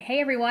Hey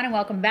everyone, and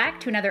welcome back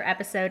to another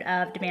episode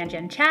of Demand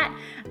Gen Chat.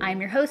 I'm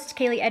your host,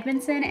 Kaylee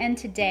Edmondson, and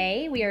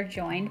today we are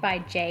joined by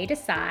Jay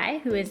Desai,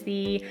 who is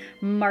the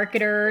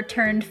marketer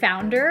turned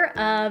founder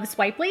of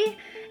Swpely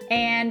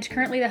and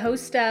currently the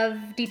host of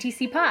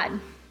DTC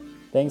Pod.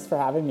 Thanks for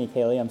having me,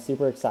 Kaylee. I'm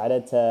super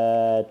excited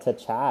to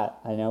chat.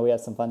 I know we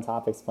have some fun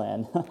topics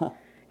planned.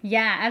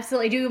 Yeah,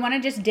 absolutely. Do we want to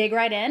just dig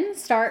right in?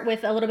 Start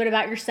with a little bit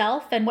about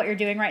yourself and what you're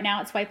doing right now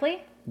at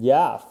Swpely?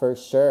 Yeah, for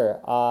sure.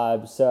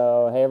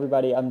 Hey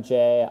everybody, I'm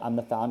Jay. I'm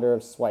the founder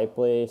of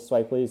Swpely.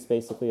 Swpely is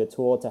basically a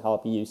tool to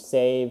help you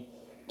save,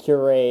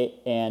 curate,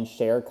 and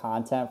share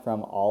content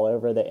from all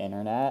over the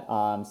internet.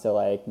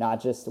 Like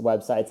not just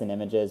websites and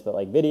images, but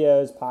like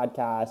videos,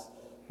 podcasts,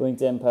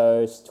 LinkedIn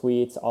posts,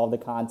 tweets, all the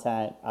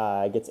content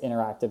gets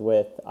interacted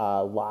with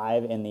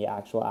live in the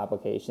actual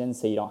application.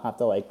 So you don't have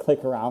to like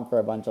click around for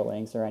a bunch of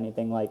links or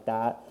anything like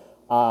that.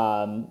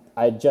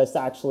 I just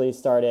actually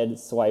started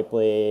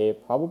Swipely.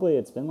 Probably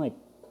it's been like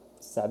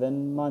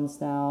 7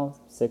 months now,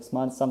 6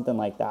 months, something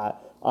like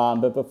that.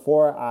 But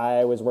before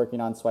I was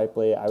working on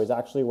Swipely, I was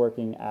actually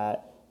working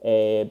at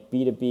a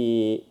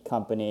B2B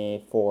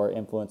company for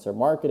influencer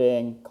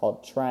marketing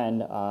called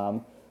Trend,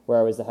 where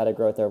I was the head of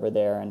growth over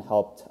there and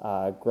helped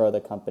grow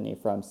the company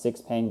from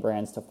 6 paying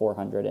brands to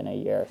 400 in a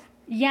year.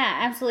 Yeah,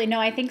 absolutely. No,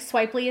 I think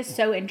Swipely is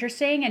so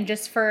interesting. And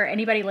just for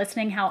anybody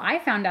listening, how I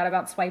found out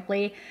about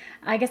Swipely,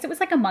 I guess it was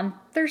like a month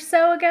or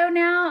so ago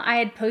now. I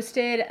had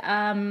posted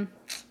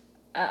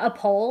a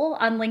poll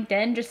on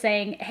LinkedIn just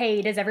saying,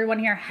 hey, does everyone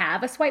here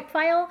have a swipe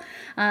file?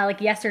 Like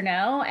yes or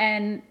no.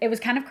 And it was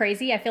kind of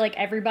crazy. I feel like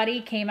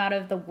everybody came out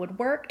of the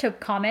woodwork to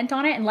comment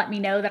on it and let me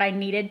know that I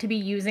needed to be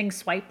using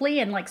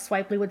Swipely and like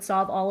Swipely would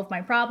solve all of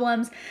my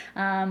problems.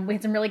 We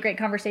had some really great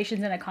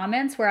conversations in the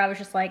comments where I was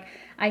just like,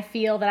 I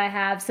feel that I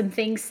have some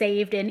things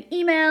saved in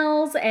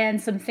emails and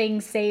some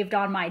things saved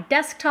on my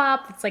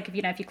desktop. It's like, if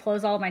you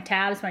close all of my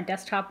tabs, my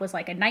desktop was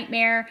like a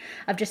nightmare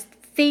of just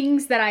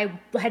things that I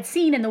had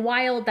seen in the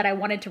wild that I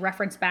wanted to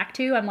reference back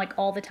to. I'm like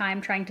all the time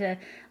trying to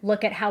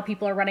look at how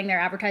people are running their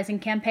advertising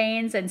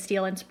campaigns and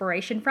steal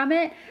inspiration from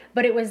it.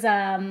 But it was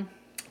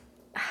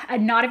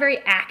not a very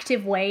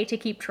active way to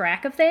keep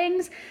track of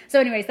things. So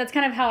anyways, that's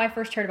kind of how I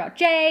first heard about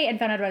Jay and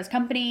found out about his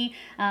company.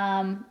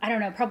 I don't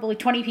know, probably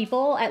 20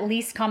 people at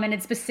least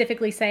commented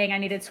specifically saying I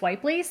needed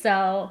Swipely.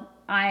 So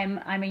I'm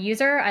a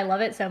user. I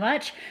love it so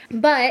much.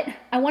 But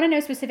I want to know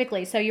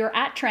specifically, so you're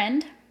at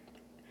Trend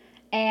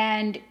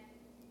and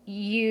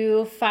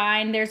you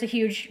find there's a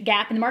huge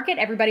gap in the market.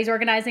 Everybody's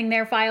organizing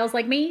their files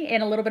like me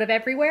in a little bit of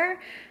everywhere,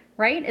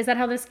 right? Is that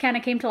how this kind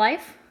of came to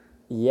life?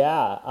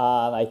 Yeah,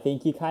 I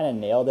think you kind of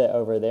nailed it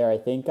over there. I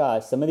think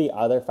some of the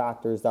other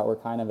factors that were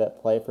kind of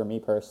at play for me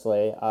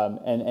personally,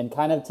 and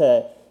kind of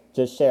to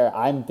just share,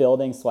 I'm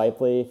building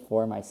Swipely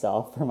for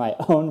myself, for my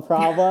own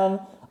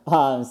problem.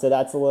 So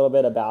that's a little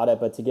bit about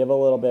it. But to give a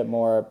little bit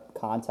more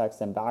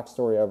context and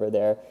backstory over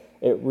there,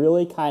 it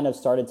really kind of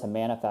started to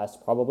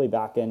manifest probably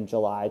back in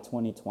July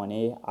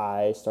 2020.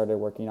 I started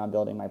working on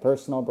building my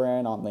personal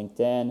brand on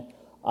LinkedIn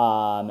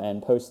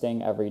and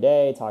posting every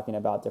day, talking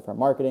about different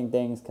marketing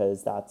things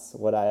because that's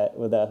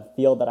the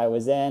field that I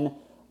was in.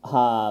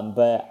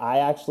 But I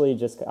actually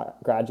just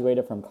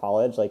graduated from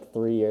college like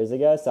 3 years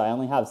ago, so I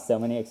only have so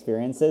many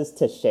experiences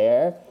to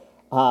share.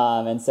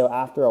 And so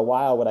after a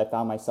while, what I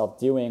found myself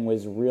doing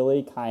was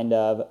really kind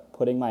of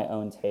putting my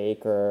own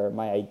take or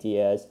my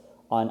ideas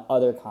on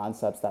other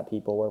concepts that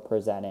people were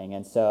presenting.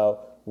 And so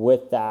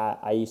with that,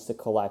 I used to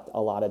collect a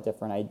lot of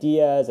different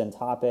ideas and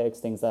topics,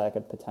 things that I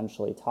could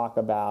potentially talk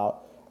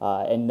about.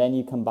 And then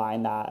you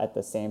combine that at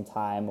the same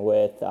time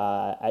with,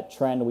 at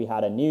Trend, we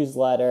had a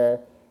newsletter.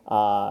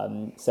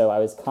 So I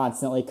was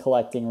constantly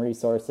collecting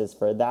resources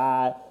for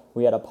that.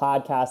 We had a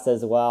podcast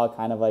as well,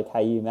 kind of like how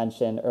you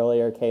mentioned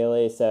earlier,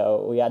 Kaylee.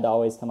 So we had to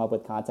always come up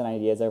with content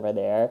ideas over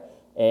there.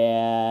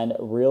 And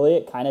really,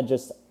 it kind of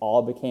just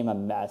all became a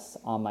mess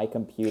on my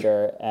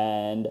computer.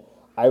 And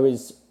I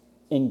was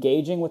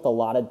engaging with a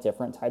lot of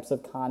different types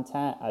of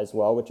content as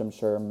well, which I'm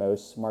sure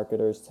most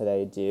marketers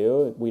today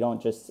do. We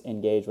don't just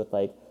engage with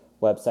like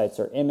websites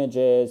or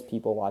images.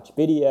 People watch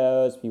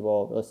videos,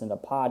 people listen to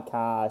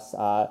podcasts.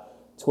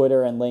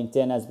 Twitter and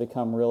LinkedIn has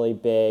become really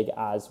big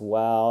as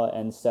well.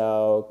 And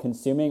so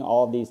consuming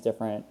all of these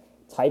different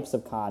types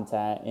of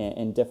content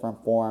in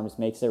different forms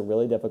makes it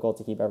really difficult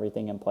to keep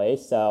everything in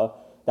place. So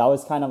that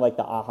was kind of like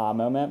the aha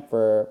moment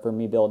for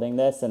me building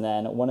this. And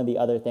then one of the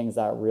other things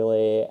that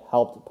really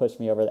helped push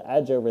me over the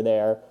edge over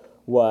there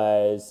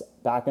was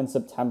back in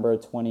September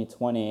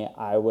 2020,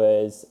 I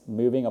was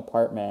moving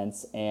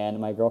apartments and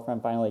my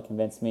girlfriend finally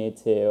convinced me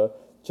to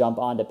jump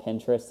onto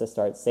Pinterest to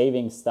start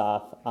saving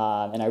stuff.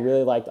 And I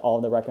really liked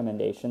all the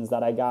recommendations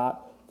that I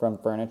got from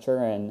furniture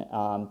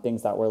and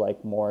things that were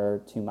like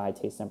more to my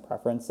taste and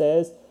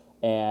preferences.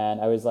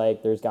 And I was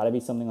like, there's got to be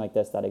something like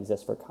this that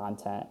exists for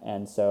content.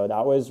 And so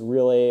that was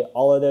really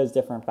all of those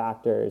different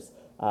factors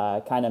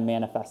kind of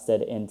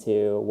manifested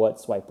into what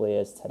Swipely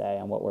is today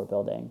and what we're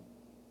building.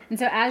 And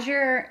so as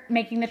you're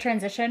making the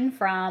transition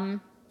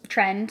from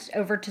trend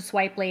over to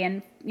Swipely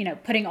and,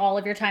 putting all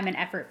of your time and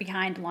effort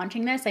behind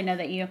launching this. I know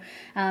that you,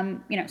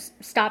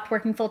 stopped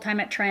working full time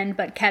at Trend,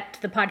 but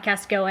kept the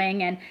podcast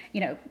going and,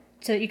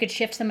 so you could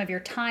shift some of your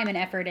time and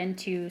effort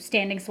into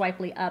standing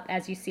Swipely up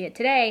as you see it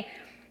today.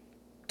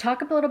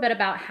 Talk a little bit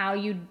about how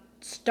you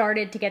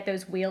started to get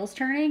those wheels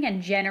turning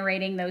and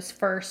generating those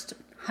first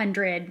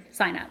 100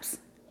 signups.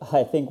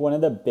 I think one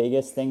of the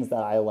biggest things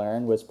that I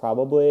learned was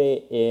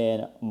probably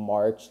in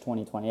March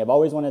 2020. I've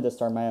always wanted to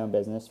start my own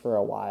business for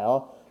a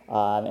while.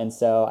 And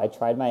so I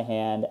tried my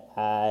hand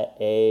at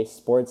a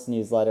sports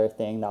newsletter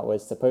thing that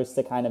was supposed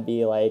to kind of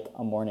be like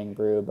a morning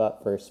brew,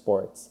 but for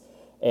sports.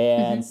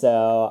 And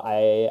so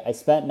I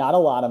spent not a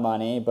lot of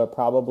money, but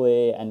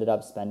probably ended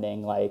up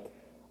spending like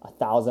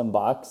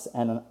 $1,000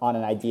 and on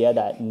an idea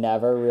that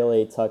never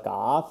really took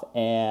off.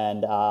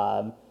 And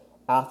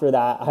after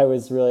that, I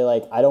was really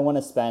like, I don't want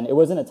to spend, it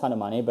wasn't a ton of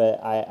money,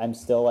 but I'm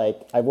still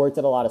like, I've worked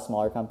at a lot of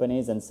smaller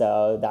companies. And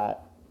so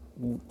that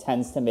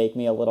tends to make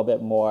me a little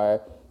bit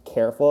more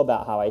careful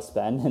about how I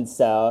spend. And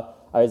so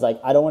I was like,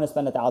 I don't want to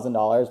spend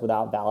 $1,000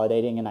 without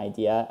validating an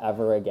idea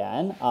ever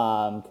again.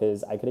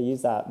 Because I could have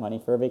used that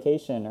money for a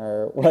vacation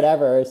or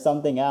whatever, or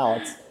something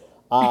else.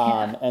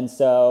 And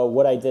so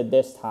what I did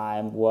this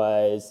time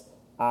was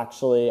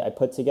actually I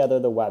put together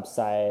the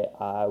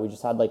website. We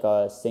just had like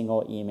a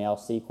single email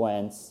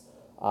sequence.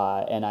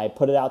 And I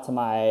put it out to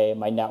my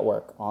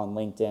network on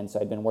LinkedIn. So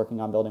I'd been working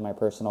on building my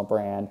personal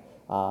brand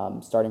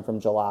starting from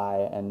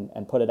July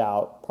and put it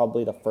out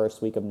probably the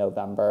first week of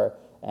November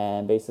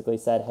and basically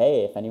said,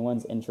 hey, if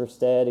anyone's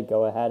interested,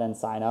 go ahead and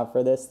sign up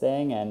for this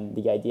thing. And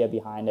the idea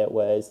behind it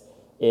was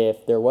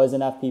if there was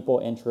enough people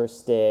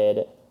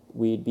interested,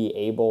 we'd be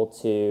able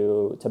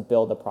to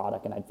build a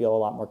product and I'd feel a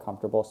lot more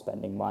comfortable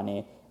spending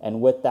money.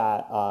 And with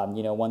that,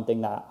 one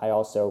thing that I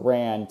also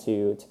ran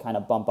to kind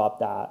of bump up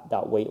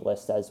that wait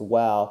list as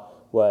well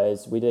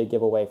was we did a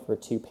giveaway for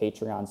 2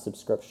 Patreon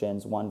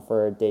subscriptions, one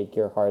for Dave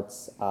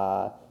Gearhart's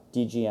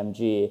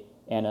DGMG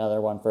and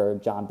another one for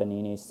John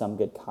Bonini's Some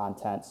Good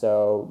Content.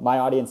 So my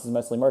audience is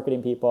mostly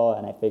marketing people,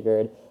 and I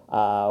figured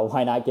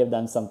why not give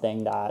them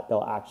something that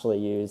they'll actually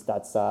use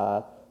that's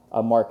a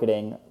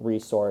marketing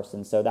resource.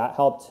 And so that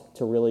helped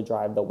to really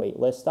drive the wait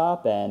list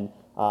up. And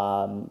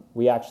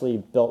we actually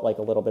built like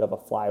a little bit of a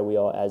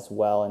flywheel as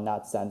well in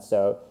that sense.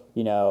 So,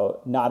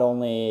 not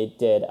only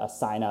did a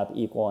sign up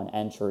equal an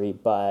entry,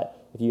 but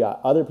if you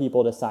got other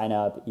people to sign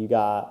up, you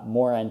got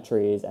more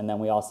entries. And then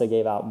we also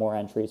gave out more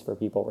entries for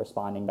people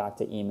responding back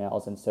to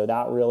emails. And so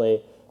that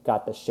really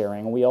got the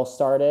sharing wheel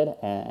started.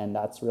 And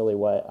that's really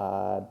what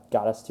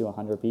got us to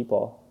 100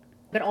 people.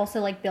 But also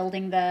like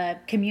building the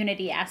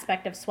community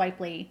aspect of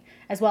Swipely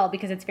as well,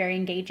 because it's very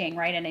engaging,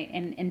 right? And it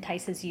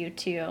entices you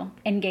to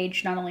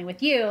engage not only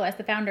with you as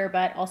the founder,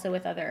 but also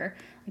with other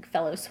like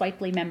fellow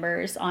Swipely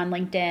members on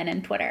LinkedIn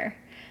and Twitter,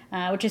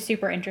 which is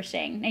super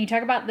interesting. And you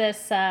talk about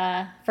this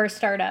first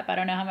startup. I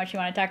don't know how much you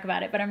want to talk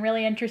about it, but I'm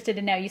really interested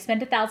to know. You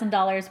spent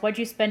 $1,000. What'd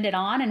you spend it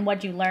on, and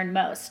what'd you learn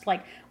most?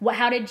 Like,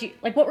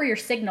 what were your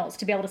signals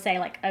to be able to say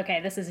like, okay,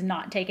 this is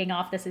not taking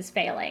off, this is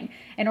failing,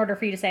 in order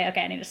for you to say,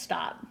 okay, I need to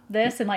stop this and like